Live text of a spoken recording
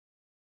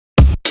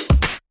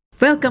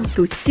Welcome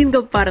to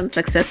Single Parent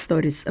Success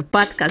Stories, a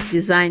podcast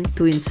designed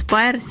to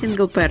inspire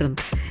single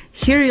parents.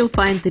 Here you'll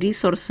find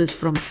resources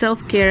from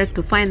self-care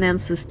to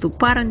finances to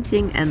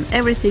parenting and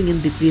everything in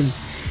between.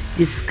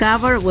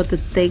 Discover what it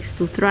takes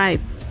to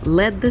thrive.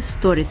 Let the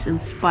stories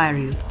inspire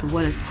you to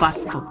what is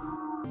possible.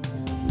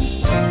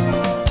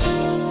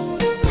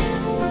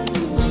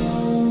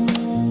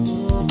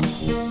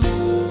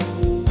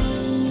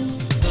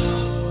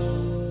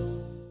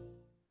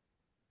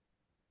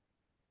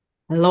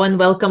 Hello and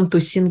welcome to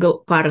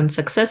Single Parent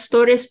Success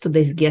Stories.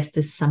 Today's guest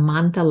is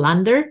Samantha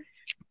Lander.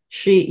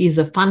 She is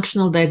a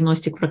functional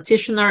diagnostic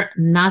practitioner,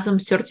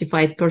 NASM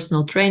Certified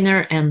Personal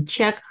Trainer, and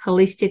CHEK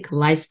Holistic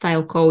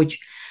Lifestyle Coach.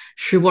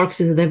 She works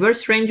with a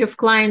diverse range of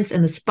clients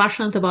and is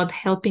passionate about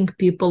helping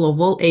people of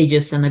all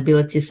ages and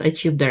abilities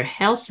achieve their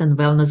health and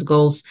wellness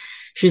goals.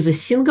 She's a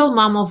single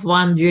mom of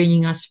one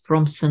joining us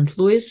from St.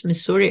 Louis,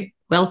 Missouri.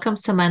 Welcome,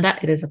 Samantha.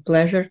 It is a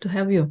pleasure to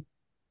have you.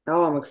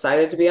 Oh, I'm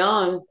excited to be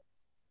on.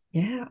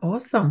 Yeah,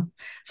 awesome.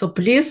 So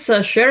please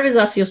share with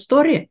us your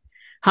story.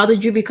 How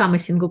did you become a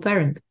single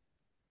parent?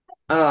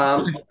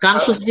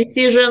 Conscious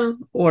decision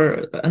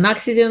or an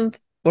accident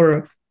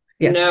or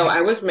No,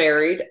 I was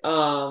married.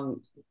 I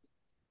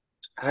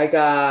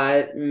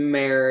got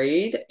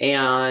married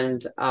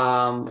and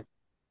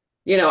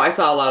I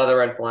saw a lot of the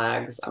red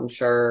flags, I'm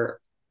sure,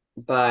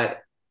 but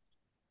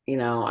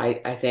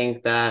I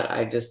think that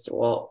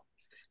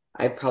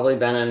I'd probably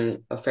been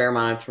in a fair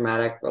amount of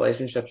traumatic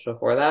relationships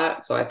before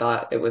that, so I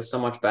thought it was so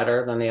much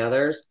better than the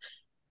others.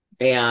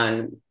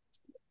 And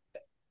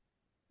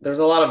there's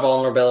a lot of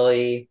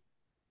vulnerability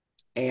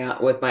and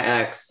with my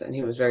ex, and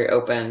he was very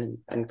open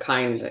and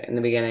kind in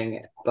the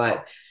beginning,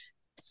 but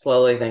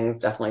slowly things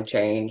definitely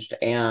changed.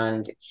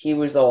 And he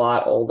was a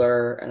lot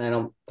older, and I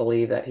don't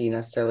believe that he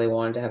necessarily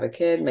wanted to have a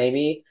kid,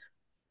 maybe.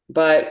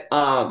 But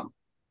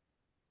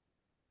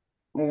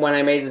when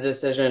I made the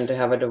decision to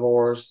have a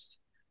divorce,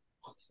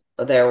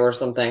 there were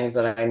some things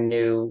that I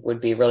knew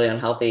would be really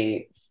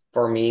unhealthy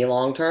for me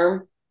long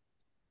term.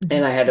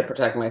 And I had to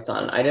protect my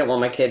son. I didn't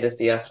want my kid to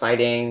see us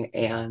fighting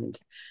and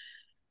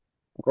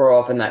grow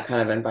up in that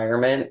kind of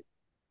environment.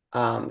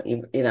 And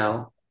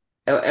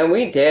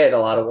we did a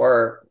lot of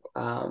work.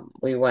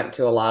 We went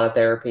to a lot of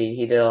therapy.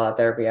 He did a lot of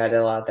therapy. I did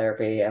a lot of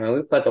therapy. I mean,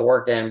 we put the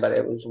work in, but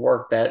it was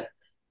work that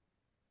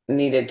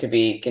needed to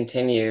be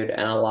continued,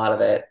 and a lot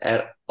of it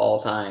at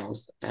all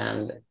times.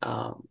 And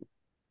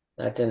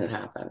that didn't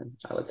happen,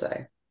 I would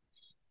say.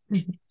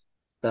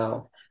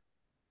 So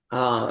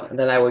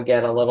then I would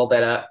get a little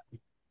bit of,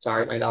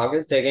 sorry, my dog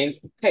is digging.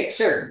 Hey,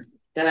 sure.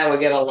 Then I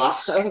would get a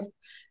lot of,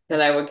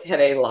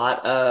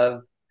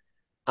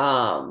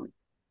 I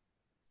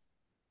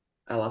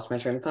lost my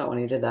train of thought when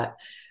he did that.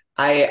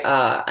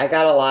 I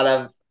got a lot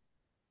of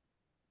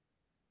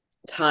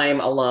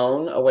time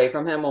alone away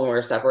from him when we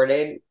were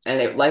separated,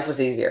 and life was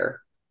easier.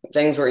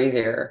 Things were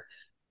easier.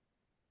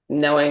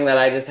 Knowing that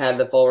I just had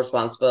the full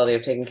responsibility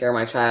of taking care of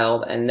my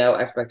child and no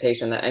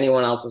expectation that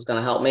anyone else was going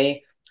to help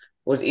me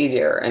was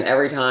easier. And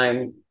every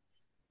time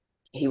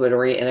he would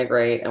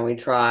reintegrate and we'd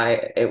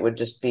try, it would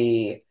just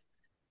be,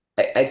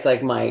 it's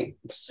like my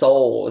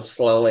soul was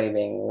slowly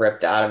being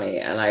ripped out of me.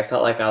 And I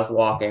felt like I was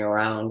walking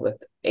around with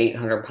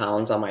 800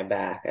 pounds on my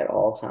back at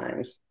all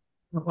times.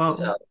 Wow.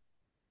 So,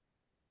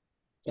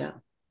 yeah,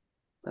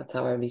 that's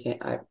how I became,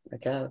 I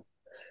guess,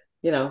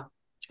 a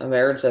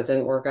marriage that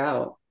didn't work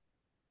out.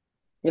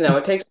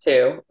 It takes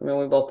two. I mean,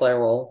 we both play a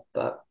role,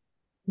 but.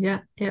 Yeah,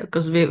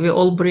 because we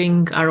all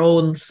bring our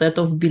own set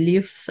of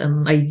beliefs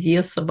and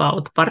ideas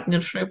about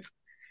partnership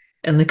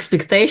and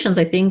expectations.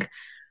 I think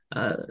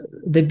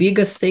the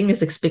biggest thing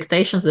is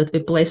expectations that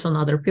we place on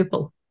other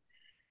people,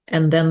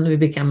 and then we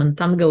become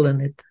entangled in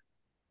it.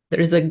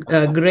 There is a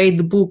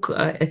great book,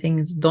 I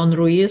think it's Don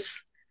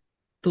Ruiz,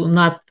 to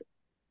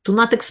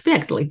not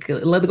expect, like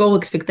let go of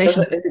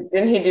expectations.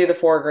 Didn't he do the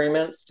 4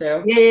 agreements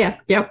too? Yeah,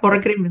 4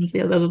 agreements.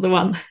 Yeah, that's the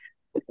one.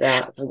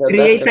 Yeah,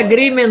 Create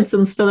agreements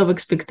instead of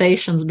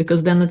expectations,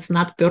 because then it's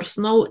not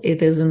personal.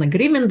 It is an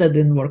agreement that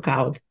didn't work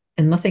out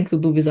and nothing to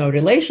do with our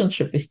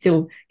relationship. We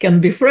still can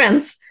be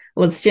friends.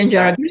 Let's change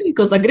our agreement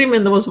because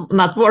agreement was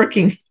not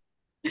working.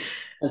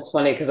 It's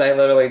funny because I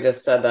literally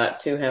just said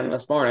that to him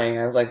this morning.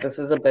 I was like, this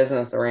is a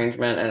business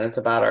arrangement and it's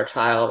about our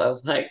child. I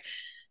was like,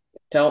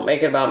 don't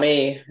make it about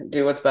me.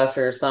 Do what's best for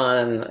your son.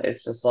 And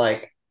it's just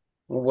like,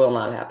 will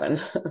not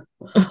happen.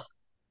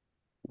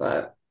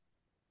 But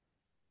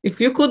if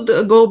you could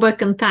go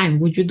back in time,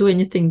 would you do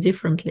anything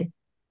differently?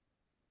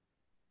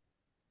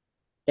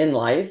 In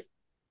life?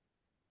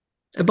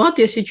 About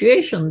your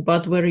situation,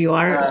 about where you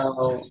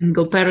are,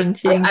 single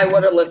parenting. I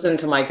would have listened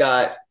to my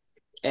gut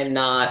and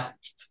not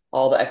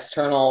all the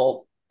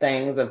external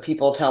things of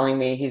people telling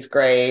me he's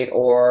great,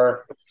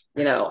 or,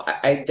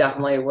 I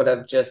definitely would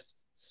have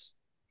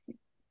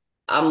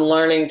I'm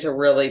learning to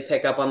really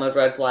pick up on those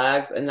red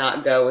flags and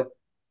not go with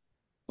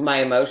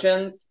my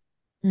emotions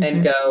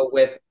and go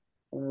with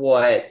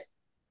what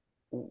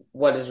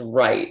is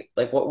right,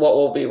 like what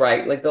will be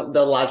right, like the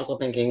logical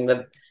thinking,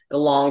 the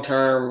long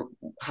term,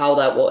 how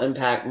that will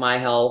impact my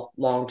health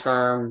long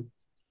term.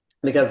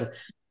 Because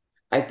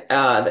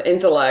the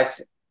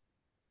intellect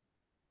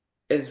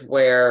is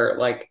where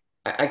like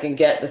I can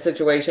get the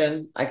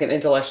situation. I can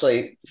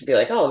intellectually be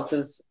like, oh, this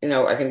is,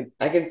 I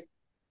can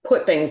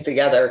put things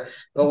together.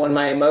 But when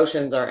my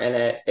emotions are in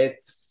it,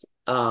 it's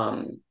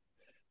so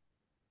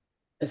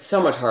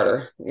much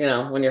harder,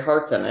 when your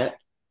heart's in it.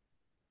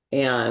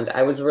 And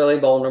I was really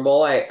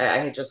vulnerable. I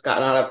had just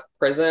gotten out of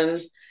prison.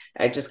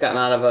 I just gotten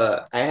out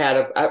of I had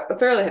a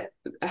fairly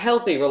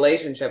healthy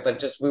relationship,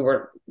 but we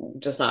were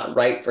just not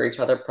right for each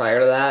other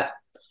prior to that.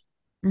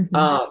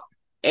 Mm-hmm.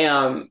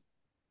 And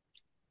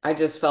I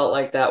just felt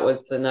like that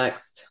was the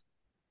next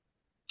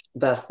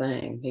best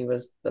thing. He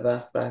was the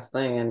best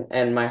thing.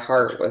 And my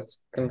heart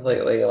was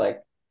completely like,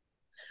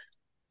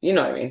 you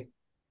know what I mean?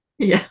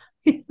 Yeah.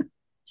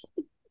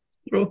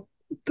 True.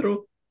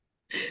 True.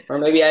 Or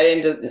maybe I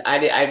didn't just,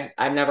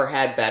 I've never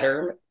had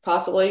better,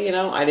 possibly,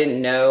 I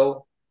didn't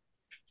know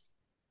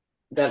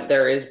that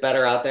there is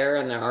better out there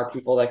and there are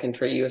people that can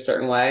treat you a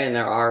certain way and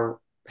there are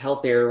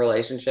healthier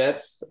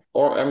relationships,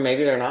 or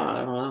maybe they're not.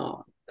 I don't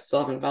know.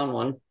 Still haven't found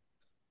one.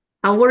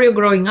 How were you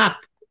growing up?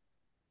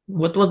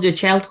 What was your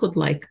childhood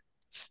like?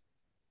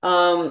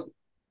 Um,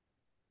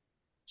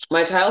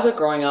 my childhood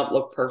growing up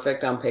looked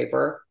perfect on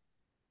paper.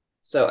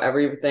 So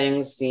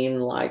everything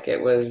seemed like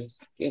it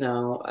was,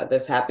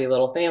 this happy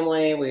little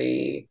family.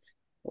 We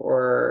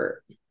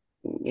were,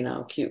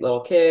 cute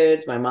little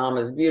kids. My mom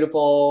is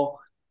beautiful.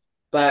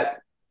 But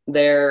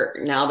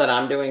now that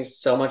I'm doing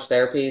so much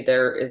therapy,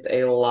 there is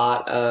a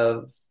lot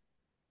of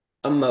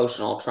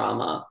emotional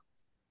trauma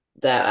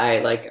that I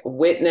like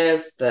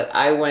witnessed, that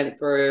I went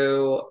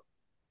through,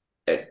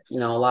 a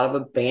lot of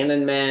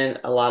abandonment,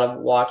 a lot of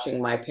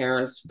watching my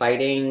parents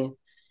fighting.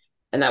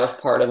 And that was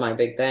part of my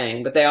big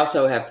thing. But they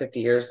also have 50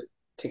 years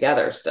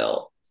together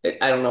still.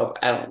 I don't know.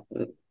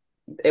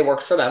 It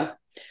works for them.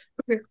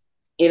 Okay.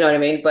 You know what I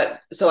mean?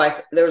 But so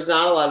there was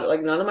not a lot of,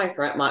 like, none of my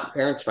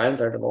parents'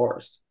 friends are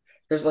divorced.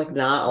 There's like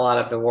not a lot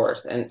of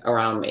divorce and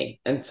around me.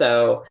 And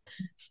so,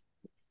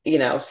 stick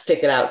it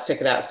out,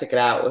 stick it out, stick it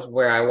out was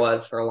where I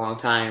was for a long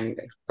time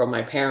from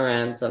my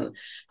parents. And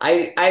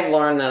I've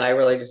learned that I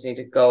really just need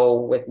to go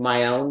with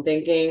my own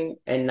thinking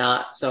and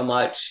not so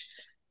much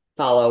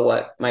follow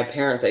what my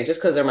parents say.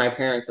 Just because they're my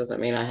parents doesn't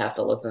mean I have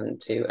to listen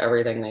to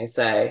everything they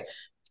say.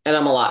 And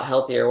I'm a lot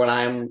healthier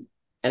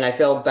and I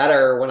feel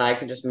better when I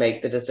can just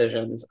make the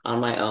decisions on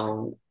my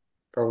own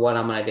for what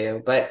I'm going to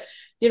do. But,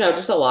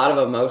 just a lot of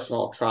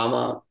emotional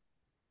trauma.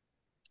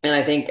 And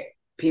I think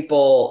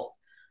people,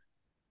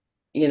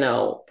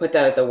 put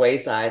that at the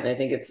wayside. And I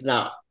think it's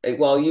not,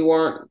 well, you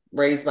weren't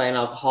raised by an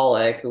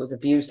alcoholic who was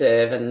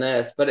abusive and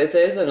this, but it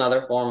is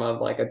another form of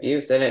like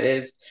abuse. And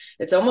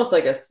it's almost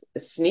like a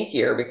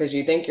sneakier, because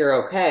you think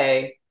you're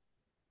okay,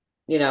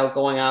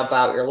 going out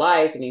about your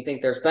life, and you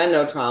think there's been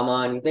no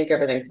trauma and you think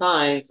everything's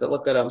fine because it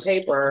looked good on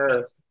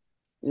paper.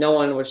 No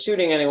one was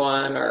shooting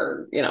anyone,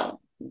 or,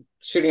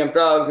 shooting up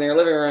drugs in your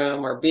living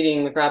room or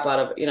beating the crap out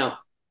of,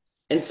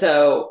 And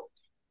so,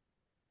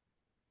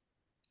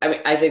 I mean,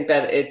 I think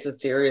that it's a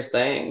serious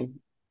thing.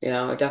 It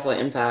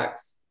definitely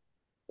impacts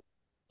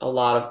a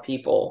lot of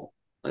people,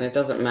 and it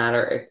doesn't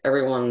matter if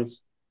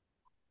everyone's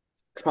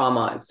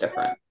trauma is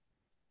different.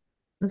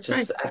 That's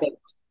right. I think,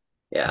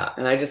 yeah.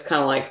 And I just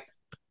kind of like,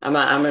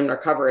 I'm in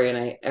recovery,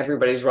 and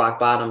everybody's rock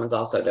bottom is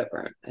also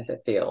different. I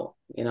feel,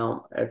 you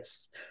don't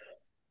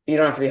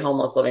have to be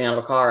homeless living out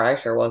of a car. I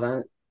sure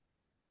wasn't.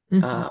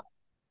 Mm-hmm.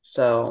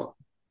 So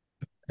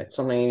it's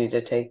something you need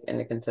to take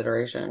into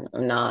consideration.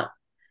 I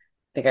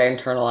think I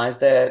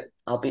internalized it.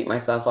 I'll beat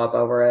myself up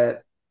over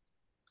it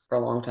for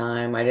a long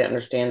time. I didn't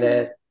understand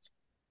it.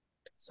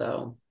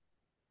 So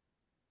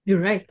You're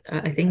right.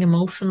 I think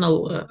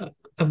emotional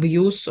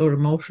abuse or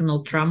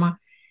emotional trauma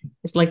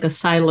is like a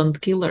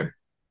silent killer.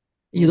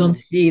 You don't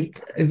see it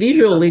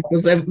visually,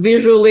 because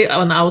visually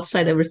on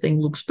outside everything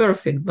looks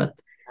perfect, but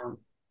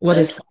what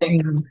and is it's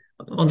happening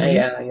on the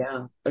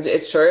yeah.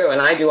 It's true. And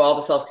I do all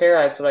the self-care.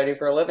 That's what I do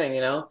for a living,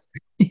 yeah.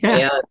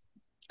 And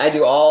I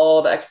do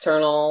all the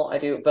external.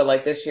 But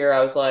like this year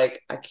I was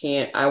like, I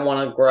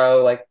want to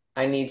grow. Like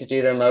I need to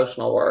do the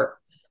emotional work.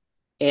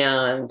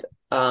 And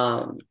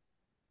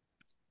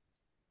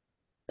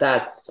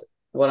that's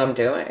what I'm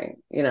doing,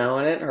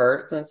 and it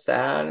hurts and it's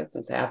sad.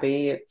 It's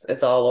happy.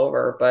 It's all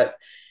over, but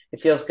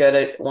it feels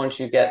good once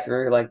you get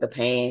through like the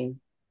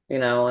pain,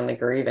 and the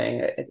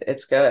grieving.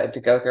 It's good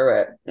to go through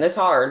it. And it's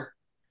hard.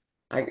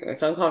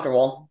 It's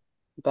uncomfortable,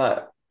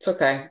 but it's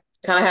okay.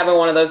 Kind of having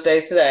one of those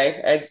days today,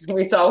 as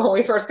we saw when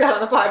we first got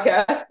on the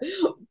podcast.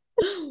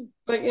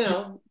 But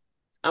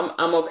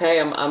I'm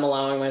okay. I'm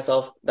allowing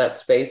myself that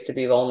space to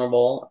be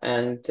vulnerable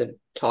and to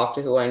talk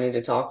to who I need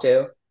to talk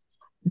to.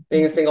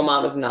 Being a single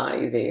mom is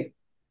not easy.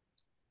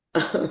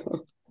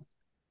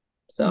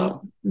 No,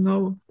 So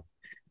no.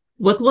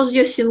 What was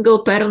your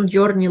single parent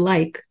journey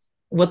like?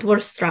 What were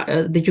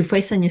did you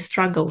face any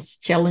struggles,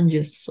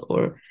 challenges,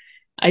 or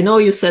I know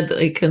you said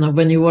like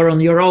when you were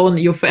on your own,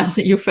 you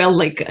felt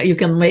like you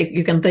can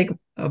take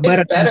a it's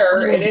better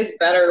better. It control. is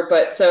better.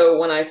 But so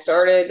when I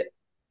started,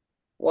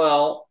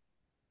 well,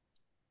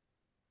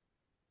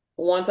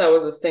 once I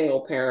was a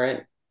single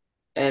parent,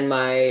 and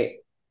my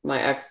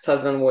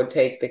ex-husband would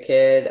take the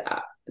kid.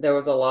 There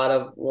was a lot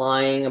of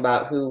lying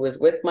about who was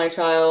with my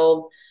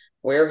child,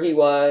 where he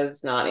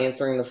was, not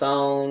answering the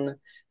phone,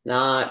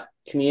 not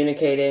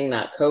communicating,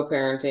 not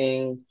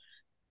co-parenting.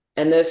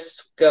 And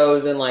this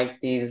goes in like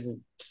these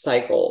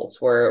cycles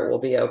where it will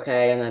be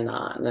okay and then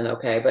not and then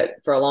okay. But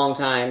for a long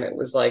time, it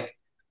was like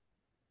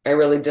I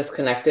really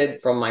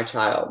disconnected from my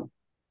child.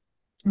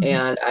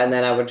 Mm-hmm. And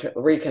then I would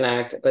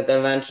reconnect, but then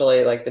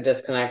eventually like the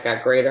disconnect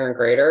got greater and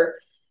greater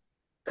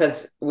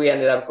because we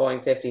ended up going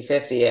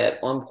 50-50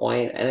 at one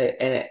point,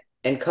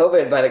 and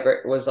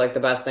COVID was like the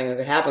best thing that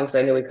could happen because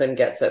I knew we couldn't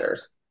get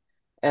sitters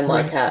and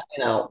like Right.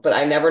 had, but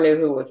I never knew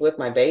who was with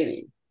my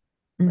baby.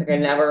 Like I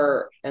Mm-hmm.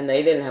 never, and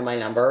they didn't have my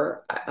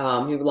number.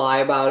 He would lie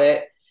about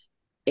it,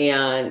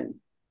 and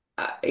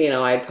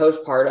I had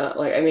postpartum.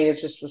 Like I mean, it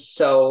just was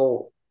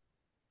so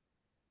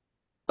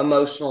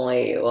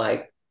emotionally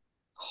like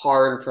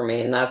hard for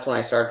me, and that's when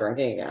I started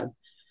drinking again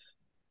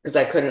because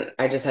I couldn't.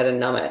 I just had to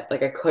numb it.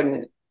 Like I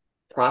couldn't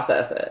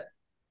process it,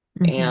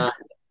 Mm-hmm. and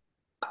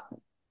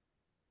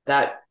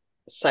that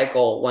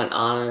cycle went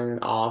on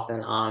and off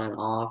and on and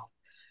off.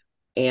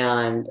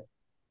 And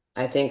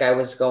I think I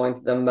was going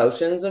through the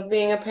motions of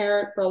being a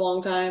parent for a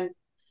long time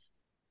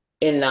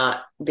in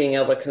not being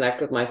able to connect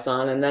with my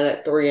son. And then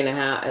at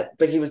 3.5,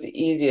 but he was the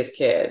easiest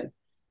kid.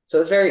 So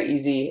it was very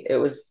easy. It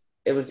was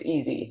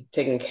easy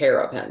taking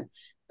care of him.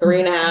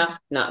 3.5,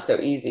 not so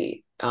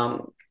easy. A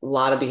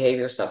lot of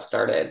behavior stuff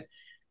started,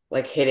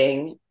 like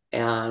hitting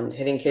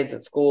kids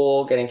at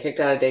school, getting kicked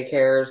out of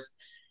daycares.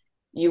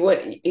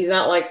 He's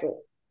not like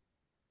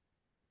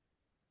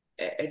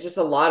just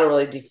a lot of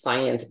really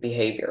defiant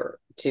behavior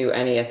to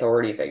any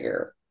authority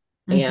figure.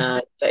 Mm-hmm.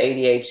 And the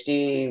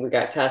ADHD, we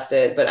got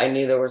tested, but I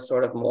knew there was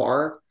sort of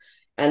more.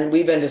 And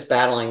we've been just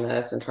battling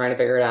this and trying to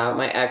figure it out.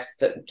 My ex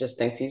just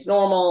thinks he's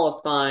normal,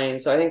 it's fine.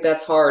 So I think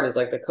that's hard, is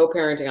like the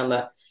co-parenting on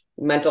the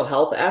mental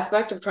health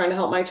aspect of trying to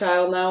help my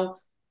child now.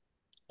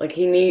 Like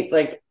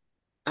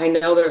I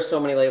know there's so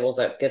many labels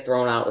that get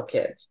thrown out with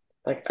kids,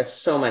 like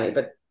so many,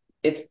 but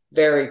it's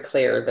very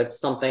clear that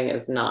something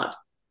is not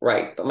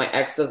right. But my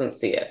ex doesn't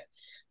see it.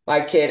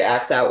 My kid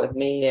acts out with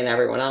me and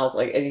everyone else.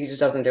 Like he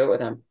just doesn't do it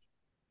with him.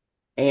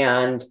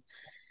 And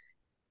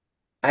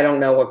I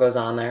don't know what goes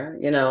on there.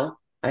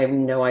 I have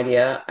no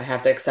idea. I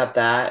have to accept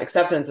that.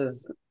 Acceptance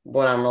is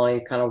what I'm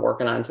really kind of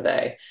working on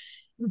today.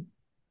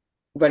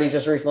 But he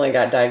just recently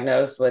got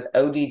diagnosed with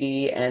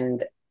ODD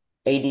and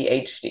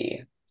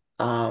ADHD.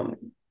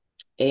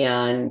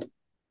 And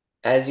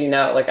as you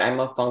know, like I'm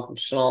a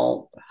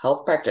functional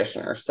health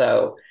practitioner.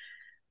 So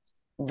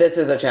this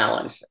is a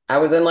challenge. I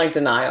was in like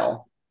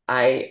denial.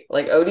 I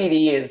like ODD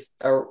is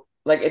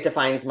like it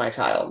defines my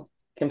child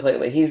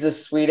completely. He's the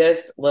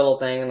sweetest little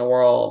thing in the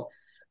world,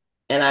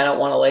 and I don't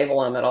want to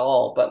label him at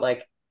all, but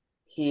like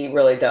he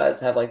really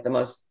does have like the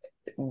most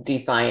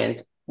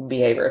defiant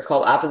behavior. It's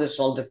called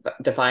oppositional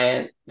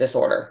defiant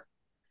disorder.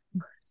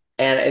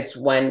 And it's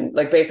when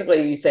like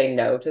basically you say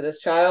no to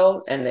this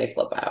child and they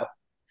flip out.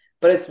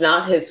 But it's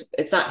not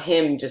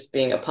him just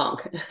being a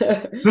punk.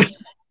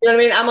 You know what I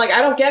mean? I'm like,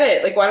 I don't get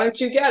it. Like, why don't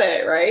you get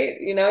it? Right?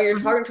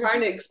 You're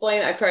trying to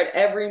explain. I've tried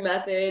every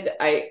method.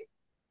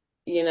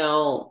 You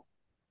know,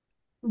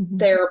 Mm-hmm.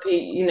 therapy,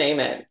 you name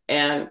it.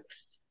 And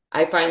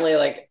I finally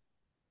like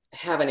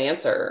have an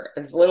answer.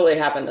 It's literally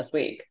happened this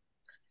week.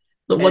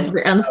 So what's And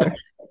the answer?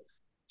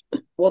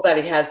 well, that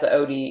he has the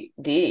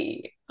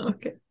ODD.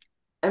 Okay.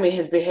 I mean,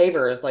 his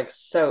behavior is like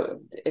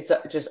it's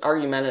just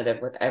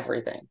argumentative with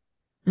everything.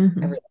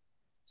 Mm-hmm. Everything.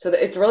 So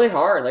it's really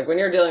hard. Like when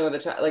you're dealing with a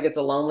child, like it's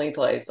a lonely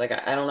place. Like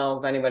I don't know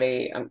if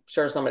anybody, I'm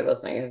sure somebody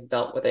listening has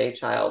dealt with a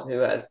child who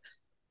has,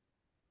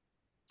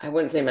 I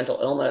wouldn't say mental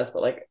illness,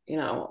 but like,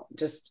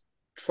 just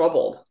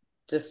troubled.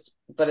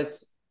 But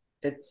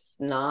it's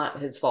not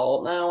his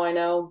fault now, I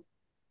know.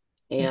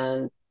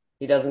 And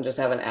he doesn't just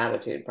have an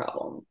attitude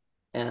problem.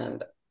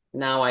 And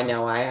now I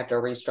know I have to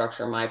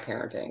restructure my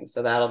parenting.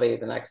 So that'll be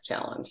the next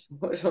challenge,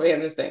 which will be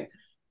interesting.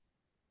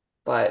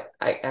 But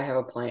I have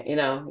a plan.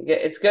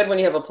 It's good when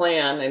you have a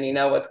plan and you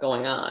know what's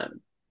going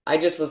on. I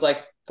just was like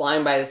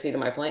flying by the seat of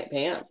my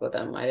pants with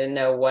him. I didn't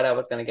know what I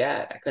was going to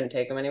get. I couldn't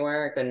take him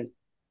anywhere. I couldn't.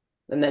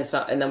 And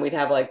then we'd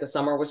have like the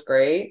summer was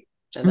great,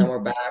 and then we're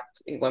Mm-hmm. back.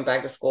 He went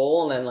back to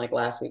school, and then like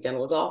last weekend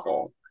was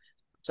awful.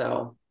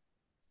 So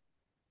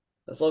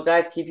those little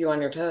guys keep you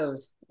on your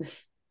toes.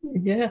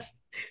 Yes.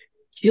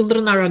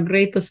 Children are our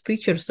greatest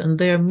teachers, and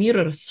they are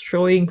mirrors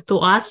showing to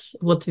us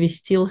what we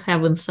still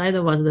have inside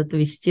of us, that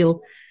we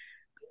still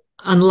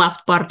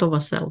unloved part of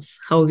ourselves,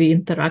 how we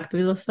interact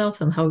with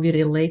ourselves and how we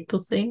relate to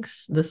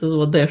things. This is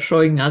what they're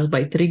showing us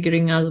by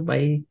triggering us,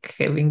 by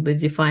having the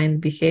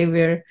defined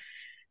behavior.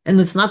 And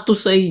it's not to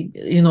say,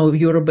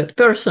 you're a bad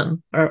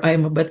person or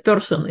I'm a bad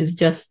person. It's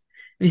just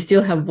we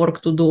still have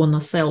work to do on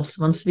ourselves.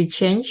 Once we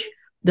change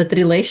that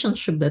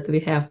relationship that we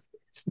have,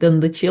 then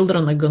the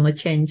children are going to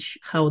change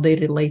how they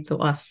relate to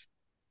us.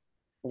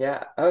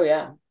 Yeah. Oh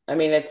yeah. I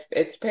mean,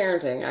 it's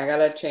parenting. I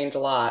gotta change a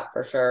lot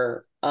for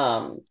sure.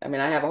 I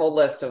mean, I have a whole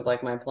list of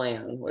like my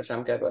plan, which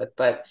I'm good with,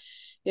 but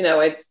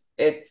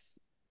it's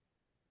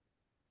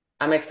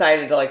I'm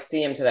excited to like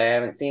see him today. I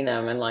haven't seen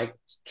him, and like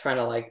trying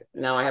to like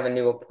now I have a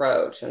new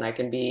approach and I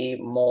can be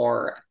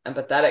more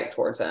empathetic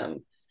towards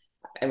him.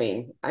 I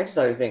mean, I just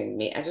thought he was being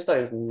mean. I just thought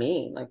he was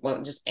mean, like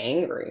when just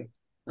angry.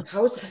 Like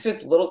how was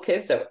such a little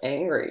kid so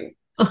angry?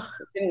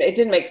 It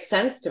didn't make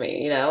sense to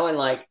me, and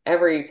like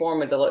every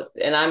form of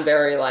and I'm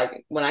very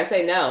like when I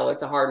say no,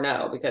 it's a hard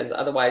no because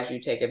otherwise you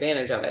take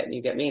advantage of it and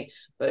you get mean.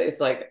 But it's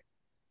like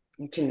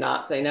you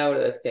cannot say no to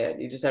this kid.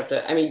 You just have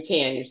to. I mean, you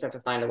can. You just have to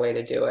find a way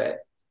to do it.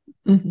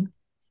 Mm-hmm.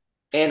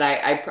 And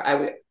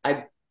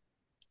I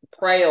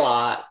pray a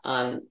lot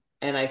on,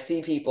 and I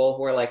see people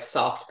who are like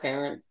soft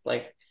parents,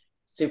 like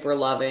super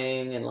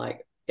loving and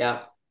like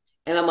yeah.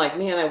 And I'm like,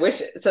 man, I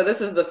wish. So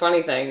this is the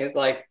funny thing is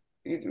like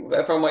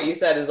from what you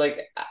said is like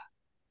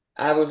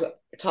I was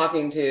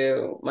talking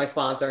to my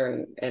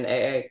sponsor in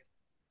AA,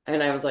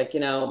 and I was like,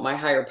 my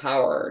higher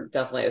power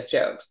definitely has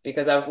jokes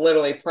because I was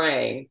literally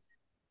praying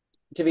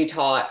to be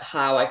taught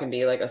how I can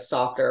be like a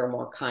softer,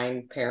 more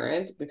kind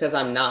parent because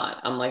I'm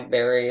not. I'm like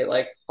very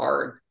like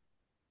hard.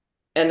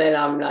 And then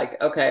I'm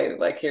like, okay,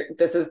 like here,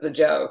 this is the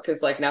joke.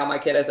 Cause like now my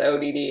kid has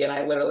ODD and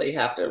I literally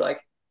have to like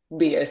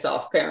be a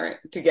soft parent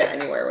to get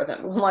anywhere with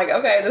him. I'm like,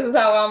 okay, this is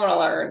how I'm going to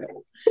learn.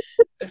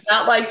 It's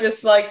not like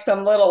just like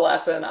some little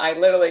lesson. I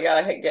literally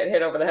got to get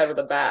hit over the head with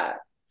a bat.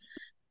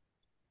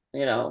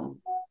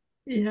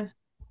 Yeah.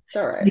 It's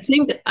all I right.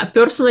 think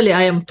personally,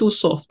 I am too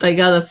soft. I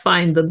gotta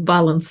find that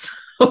balance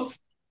of.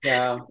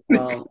 Yeah.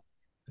 Well,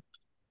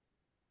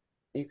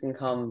 you can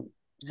come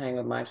hang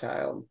with my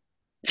child.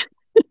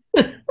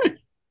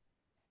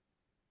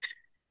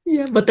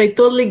 Yeah, but I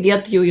totally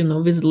get you,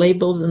 with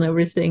labels and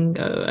everything.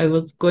 I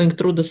was going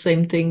through the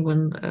same thing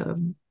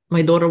when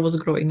my daughter was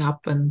growing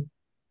up, and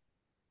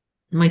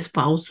my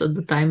spouse at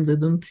the time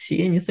didn't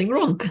see anything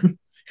wrong.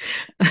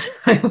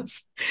 I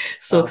was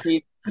so. Oh,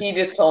 he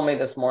just told me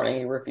this morning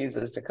he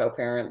refuses to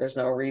co-parent. There's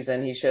no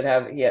reason he should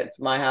have. It's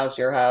my house,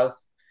 your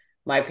house,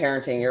 my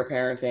parenting, your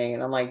parenting.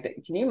 And I'm like,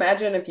 can you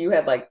imagine if you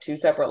had like two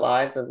separate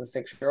lives as a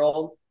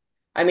 6-year-old?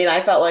 I mean,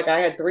 I felt like I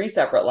had three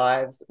separate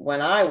lives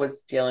when I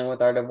was dealing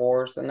with our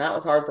divorce, and that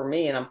was hard for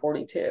me. And I'm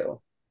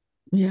 42.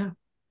 Yeah,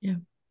 yeah.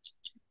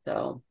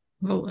 So,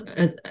 Well,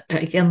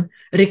 I can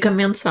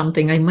recommend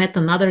something. I met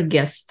another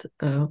guest.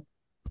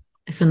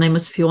 Her name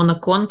is Fiona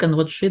Conk, and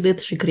what she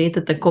did, she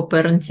created a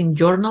co-parenting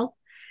journal.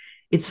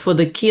 It's for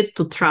the kid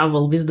to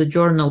travel with the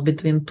journal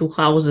between two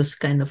houses,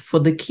 kind of for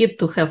the kid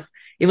to have,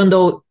 even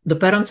though the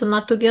parents are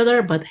not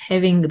together, but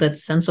having that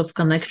sense of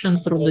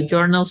connection through the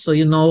journal, so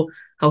you know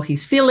how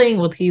he's feeling,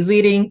 what he's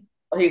eating.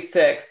 he's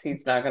 6.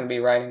 He's not going to be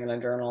writing in a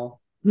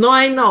journal. No,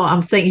 I know.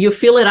 I'm saying you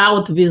fill it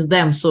out with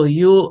them, so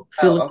you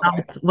fill it Oh,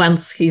 okay. out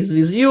once he's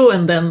with you,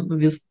 and then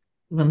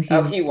when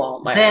Oh, he's he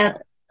won't. dead.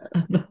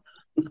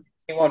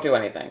 He won't do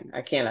anything.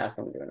 I can't ask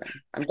him to do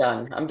anything. I'm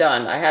done. I'm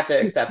done. I have to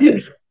accept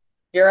it.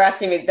 You're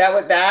asking me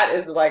that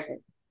is like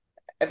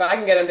if I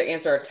can get him to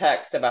answer a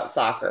text about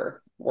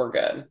soccer, we're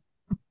good.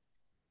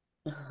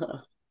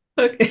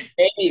 Okay.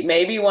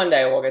 Maybe one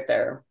day we'll get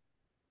there.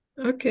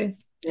 Okay.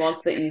 He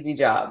wants the easy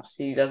jobs.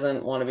 He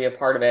doesn't want to be a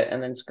part of it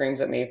and then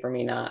screams at me for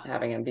me not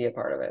having him be a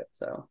part of it.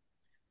 So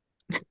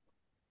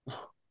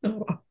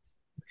Oh.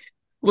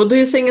 What do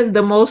you think is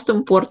the most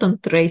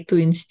important trait to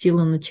instill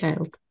in a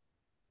child?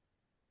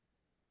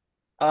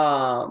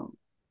 um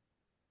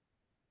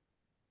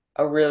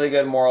a really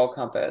good moral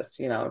compass,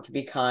 to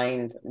be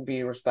kind,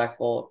 be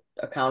respectful,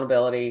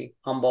 accountability,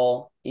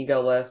 humble,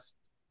 egoless,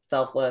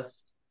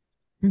 selfless,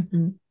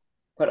 Mm-hmm.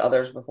 put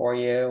others before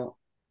you,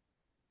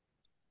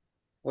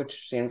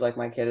 which seems like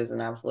my kid is an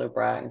absolute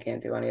brat and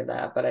can't do any of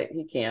that, but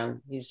he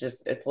can.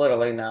 It's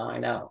literally no, I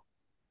know.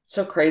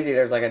 So crazy.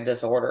 There's like a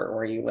disorder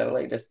where you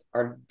literally just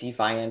are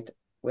defiant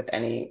with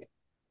any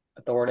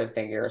authoritative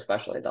figure,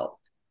 especially adult.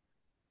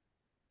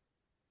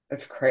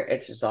 It's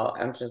crazy.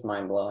 I'm just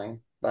mind blowing.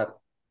 But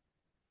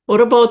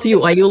What about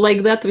you? Are you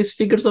like that with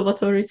figures of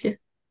authority?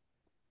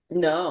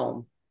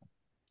 no,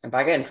 if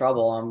I get in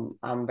trouble,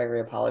 I'm very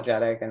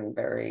apologetic and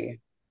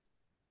very,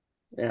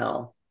 you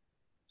know,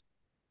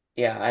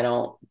 yeah, I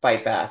don't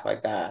fight back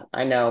like that.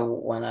 I know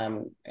when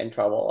I'm in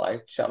trouble, I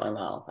shut my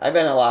mouth. I've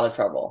been in a lot of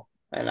trouble.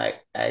 And I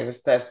was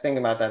thinking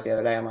about that the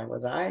other day. I'm like,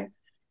 was I?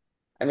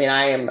 I mean,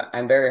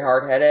 I'm very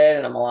hard headed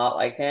and I'm a lot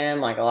like him.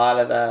 Like a lot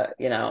of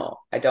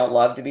I don't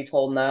love to be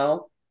told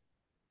no,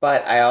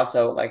 but I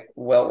also like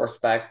will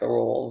respect the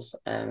rules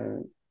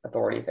and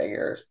authority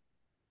figures.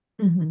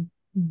 Mm-hmm.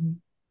 Mm-hmm.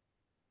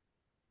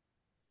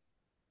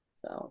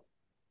 So,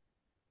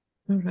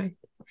 All right.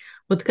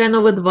 What kind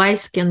of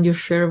advice can you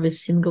share with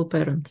single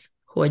parents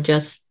who are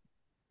just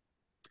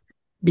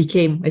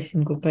became a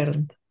single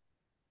parent?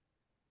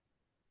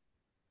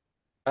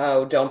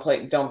 oh,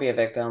 don't be a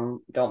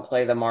victim. Don't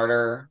play the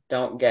martyr.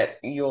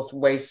 You'll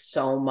waste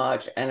so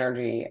much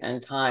energy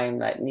and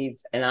time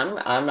and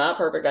I'm not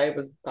perfect. I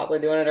was probably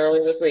doing it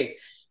earlier this week,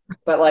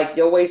 but like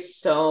you'll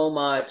waste so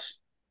much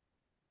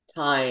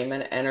time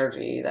and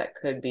energy that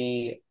could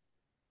be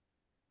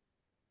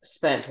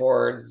spent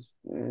towards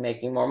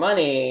making more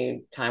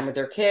money, time with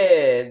their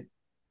kid,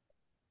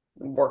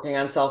 working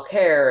on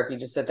self-care if you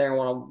just sit there and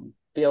want to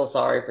feel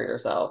sorry for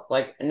yourself.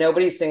 Like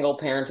nobody's single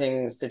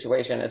parenting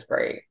situation is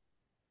great.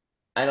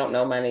 I don't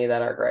know many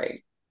that are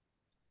great.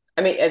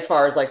 I mean, as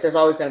far as like, there's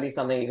always going to be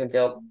something you can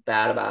feel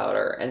bad about,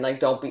 and like,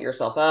 don't beat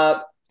yourself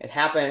up. It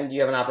happened.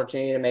 You have an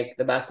opportunity to make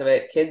the best of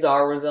it. Kids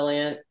are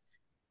resilient.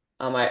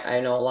 I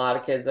know a lot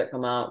of kids that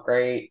come out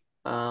great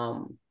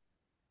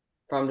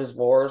from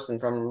divorce and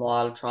from a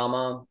lot of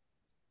trauma.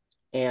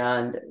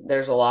 And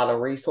there's a lot of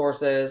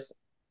resources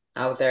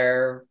out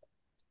there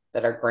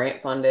that are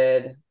grant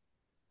funded.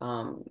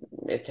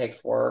 It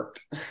takes work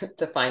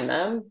to find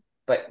them,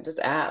 but just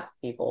ask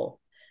people.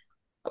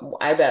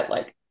 I bet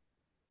like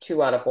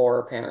 2 out of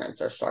 4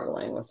 parents are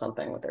struggling with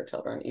something with their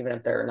children, even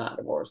if they're not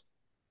divorced.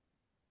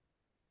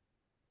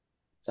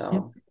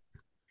 So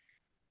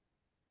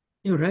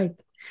You're right.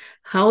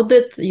 How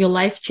did your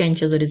life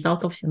change as a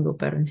result of single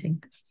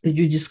parenting? Did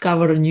you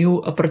discover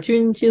new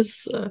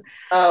opportunities,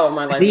 oh,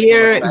 my life is so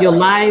much career, your better.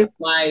 life,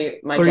 My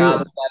or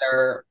job you? is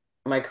better.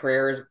 My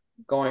career is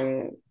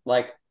going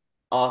like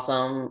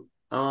awesome.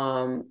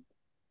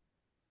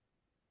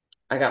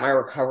 I got my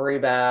recovery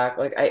back.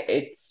 Like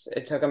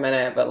it took a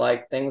minute, but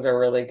like things are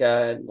really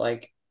good.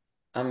 Like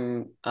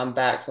I'm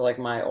back to like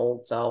my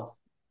old self.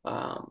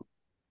 Um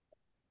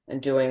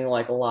and doing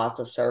like lots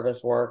of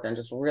service work and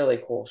just really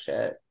cool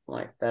shit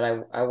like that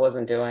I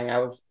wasn't doing. I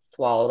was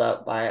swallowed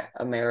up by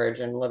a marriage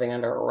and living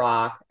under a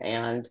rock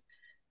and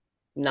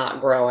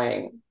not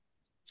growing.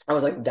 I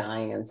was like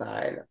dying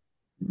inside,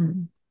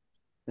 Mm-hmm.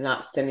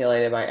 not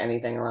stimulated by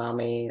anything around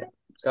me,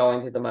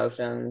 going through the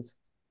motions.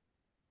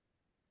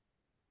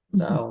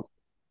 So,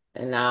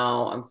 and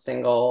now I'm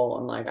single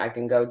and like I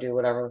can go do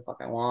whatever the fuck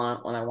I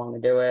want when I want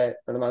to do it.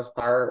 For the most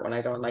part, when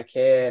I don't have my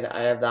kid,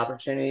 I have the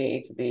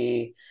opportunity to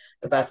be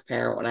the best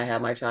parent when I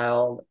have my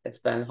child. It's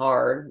been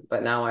hard,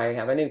 but now I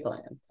have a new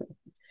plan.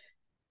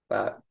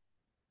 But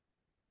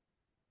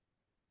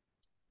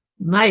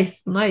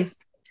Nice, nice.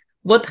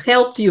 What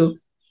helped you,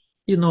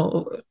 you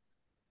know,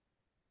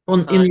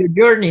 on in time, your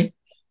journey?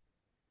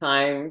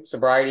 time,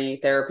 sobriety,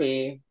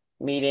 therapy,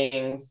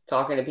 meetings,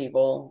 talking to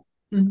people,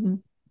 Mm-hmm.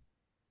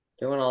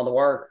 doing all the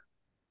work,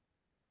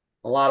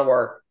 a lot of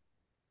work.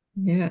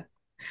 Yeah.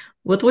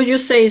 What would you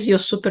say is your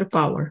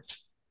superpower?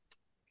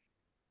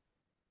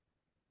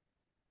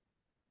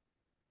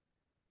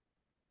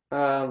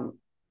 Um,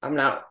 I'm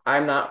not, I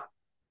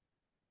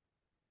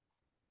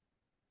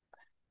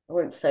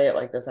wouldn't say it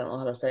like this. I don't know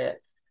how to say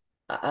it.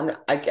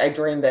 I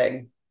dream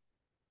big.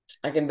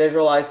 I can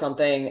visualize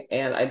something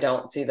and I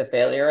don't see the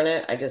failure in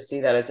it. I just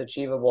see that it's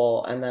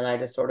achievable. And then I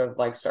just sort of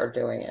like start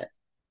doing it.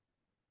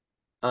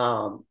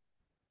 Um,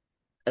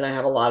 and I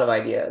have a lot of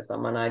ideas.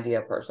 I'm an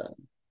idea person.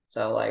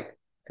 So like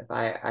if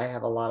I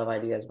have a lot of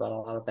ideas about a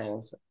lot of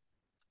things,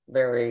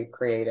 very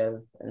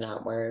creative in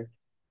that way.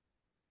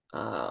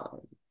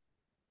 Um,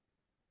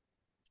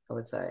 I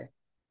would say.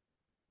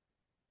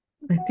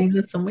 I think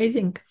that's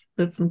amazing.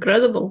 That's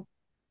incredible.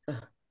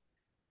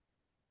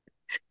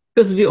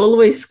 Because we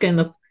always kind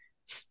of,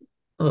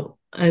 oh,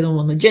 I don't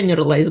want to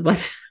generalize,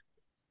 but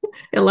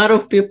a lot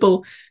of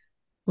people,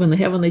 when they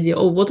have an idea,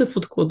 oh, what if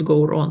it could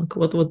go wrong?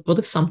 What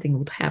if something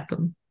would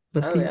happen?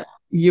 But Oh yeah.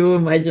 you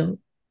imagine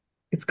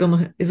it's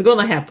gonna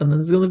happen.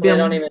 And it's gonna be Well,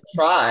 they don't amazing. even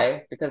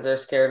try because they're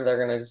scared they're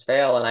gonna just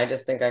fail. And I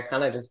just think I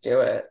kind of just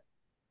do it.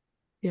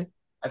 Yeah.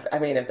 I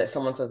mean, if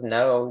someone says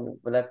no,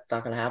 but that's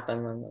not gonna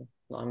happen, then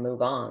I'll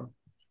move on.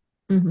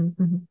 Mm-hmm,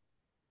 mm-hmm.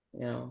 You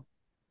know.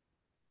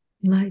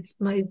 Nice,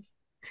 nice.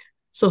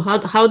 So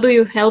how do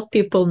you help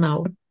people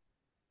now?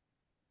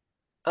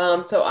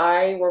 So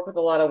I work with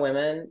a lot of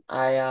women.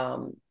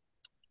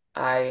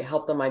 I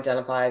help them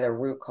identify the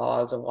root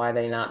cause of why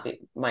they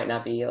might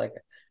not be like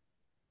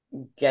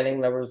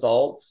getting the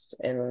results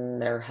in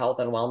their health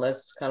and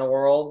wellness kind of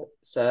world.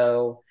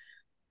 So,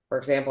 for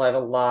example, I have a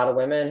lot of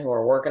women who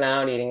are working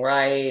out, eating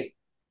right,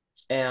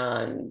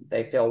 and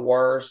they feel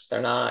worse.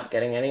 They're not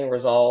getting any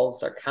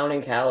results. They're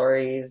counting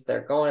calories.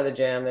 They're going to the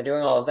gym. They're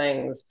doing all the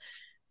things,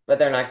 but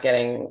they're not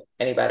getting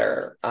any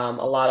better. A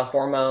lot of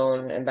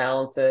hormone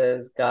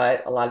imbalances,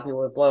 gut, a lot of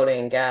people with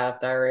bloating, gas,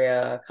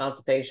 diarrhea,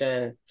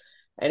 constipation,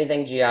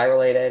 anything GI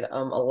related. A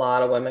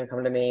lot of women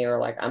come to me or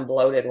like, I'm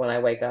bloated when I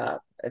wake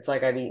up. It's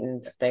like I've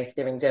eaten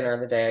Thanksgiving dinner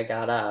the day I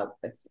got up.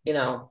 And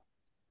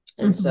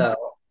Mm-hmm. so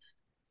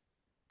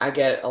I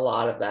get a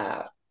lot of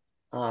that.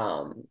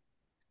 Um,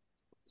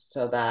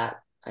 so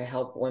that I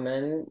help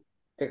women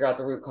figure out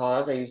the root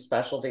cause. I use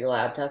specialty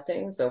lab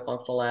testing, so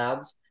functional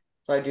labs.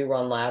 So I do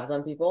run labs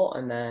on people,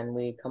 and then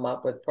we come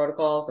up with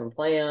protocols and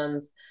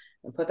plans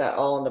and put that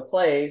all into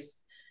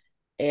place.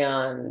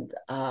 And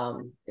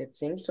it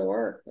seems to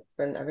work.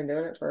 I've been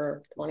doing it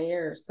for 20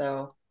 years.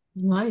 So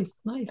Nice,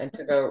 nice. and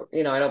to go,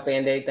 I don't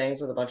band-aid things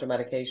with a bunch of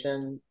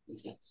medication.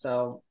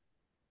 So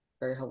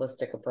very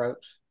holistic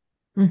approach.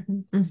 Mm-hmm,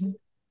 mm-hmm.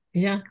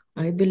 Yeah,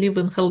 I believe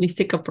in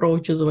holistic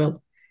approach as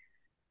well.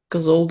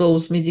 Because all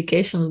those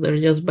medications, they're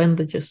just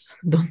bandages.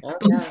 Don't Oh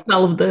don't yeah.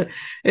 solve the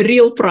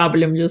real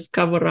problem, just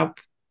cover up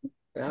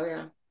Oh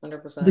yeah.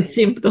 the 100%.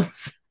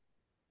 symptoms.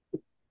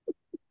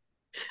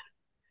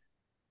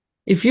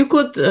 If you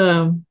could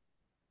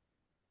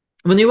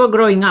When you were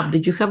growing up,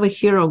 did you have a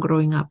hero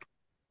growing up?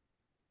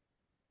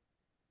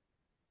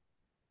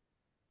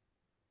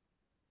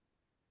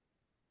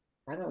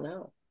 I don't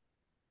know.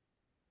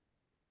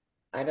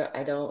 I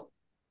don't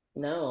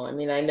know. I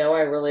mean, I know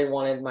I really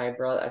wanted my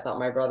brother. I thought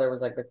my brother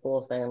was like the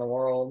coolest thing in the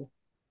world.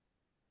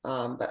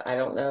 But I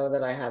don't know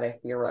that I had a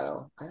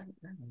hero. I don't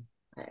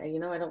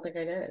know. I don't think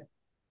I did.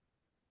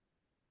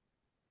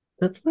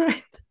 That's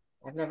right.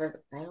 I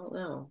don't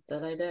know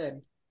that I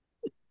did.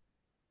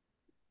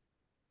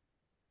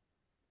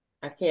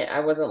 I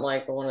wasn't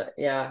like the one,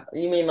 yeah.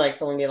 You mean like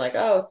someone being like,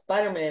 oh,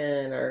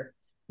 Spider-Man or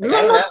like, I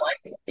No, don't know. not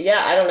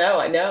Yeah, I don't know.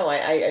 I know.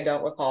 I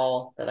don't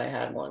recall that I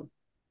had one.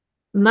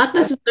 not I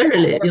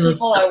necessarily, There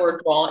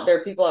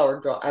are people I were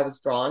drawn, I was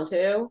drawn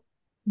to,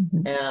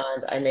 Mhm.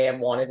 and I may have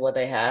wanted what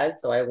they had.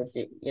 So I would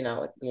be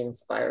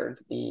inspired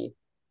to be,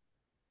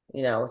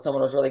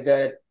 someone was really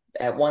good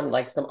at one,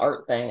 like some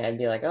art thing. I'd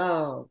be like,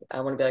 oh,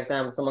 I want to be like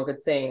them. Someone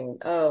could sing,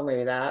 oh,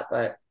 maybe that,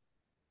 but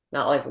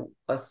not like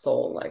a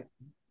soul. Like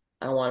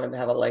I want to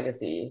have a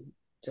legacy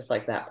just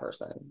like that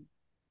person.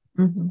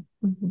 Mhm.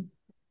 Mhm.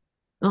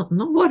 No,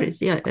 no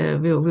worries. Yeah,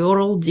 we are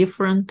all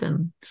different,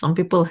 and some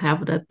people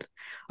have that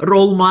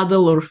role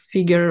model or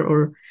figure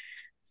or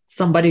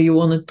somebody you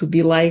wanted to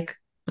be like,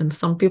 and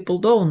some people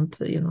don't.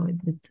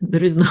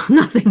 There is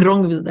nothing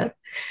wrong with that.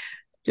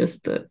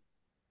 Just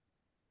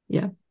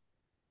yeah.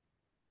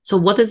 So,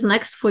 what is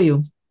next for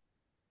you?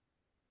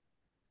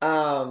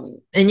 Um,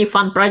 Any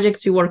fun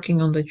projects you're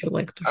working on that you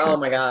like to oh share?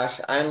 my gosh,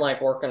 I'm like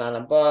working on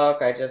a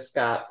book. I just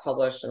got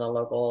published in a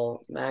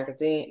local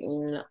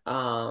magazine.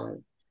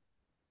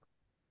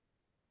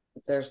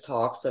 There's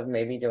talks of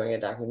maybe doing a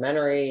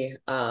documentary.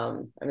 I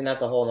mean,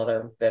 that's a whole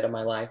other bit of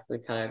my life. We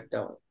kind of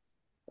don't,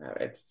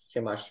 it's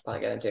too much to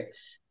probably get into.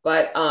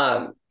 But,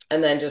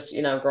 and then just,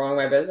 growing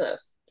my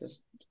business.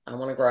 Just, I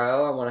want to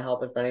grow. I want to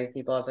help as many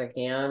people as I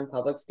can.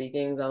 Public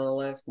speaking's on the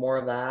list, more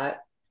of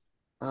that.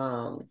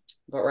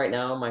 But right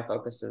now, my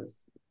focus is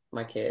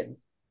my kid.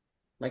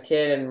 My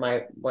kid and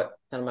what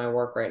kind of my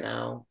work right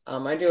now.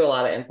 I do a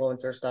lot of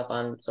influencer stuff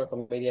on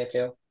social media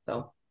too.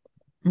 So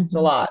it's a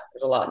Mhm. lot.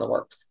 There's a lot in the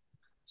works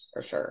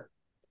for sure.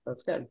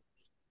 That's good.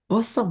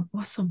 Awesome,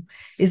 awesome.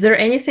 Is there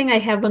anything I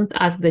haven't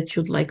asked that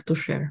you'd like to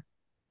share?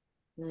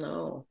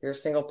 No, if you're a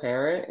single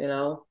parent,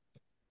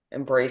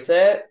 embrace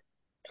it.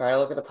 Try to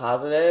look at the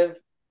positive.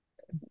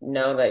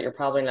 Know that you're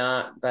probably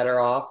not better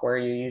off where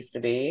you used to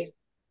be,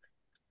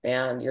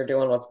 and you're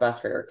doing what's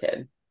best for your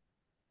kid.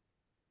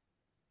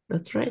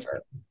 That's For right.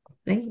 sure.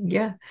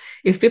 Yeah.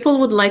 If people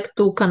would like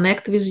to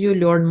connect with you,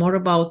 learn more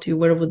about you,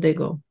 where would they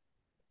go?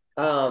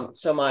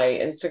 So my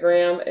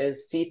Instagram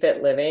is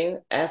CFit Living,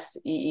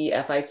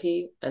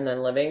 SEEFIT, and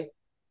then living.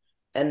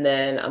 And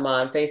then I'm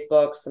on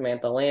Facebook,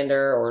 Samantha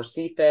Lander, or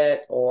CFit,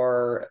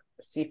 or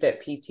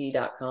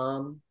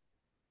cfitpt.com.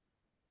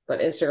 But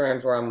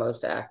Instagram's where I'm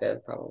most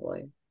active,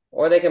 probably.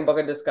 Or they can book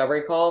a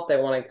discovery call if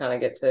they want to kind of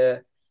get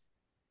to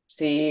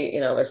see,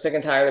 they're sick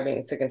and tired of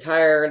being sick and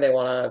tired. They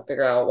want to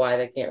figure out why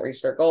they can't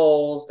reach their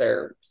goals.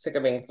 They're sick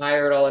of being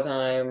tired all the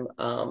time.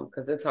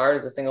 Because it's hard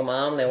as a single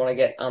mom. They want to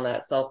get on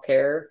that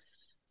self-care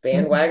Mhm.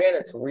 bandwagon.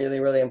 It's really,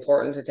 really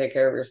important to take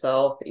care of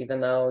yourself, even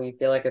though you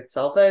feel like it's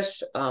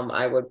selfish.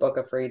 I would book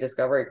a free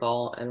discovery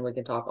call and we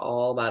can talk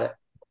all about it.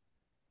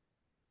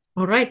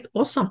 All right,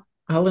 awesome.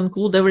 I'll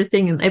include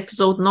everything in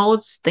episode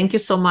notes. Thank you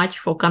so much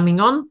for coming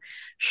on, Yeah.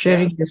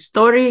 sharing your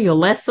story, your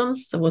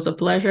lessons. It was a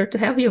pleasure to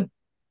have you.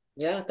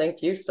 Yeah.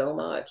 Thank you so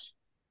much.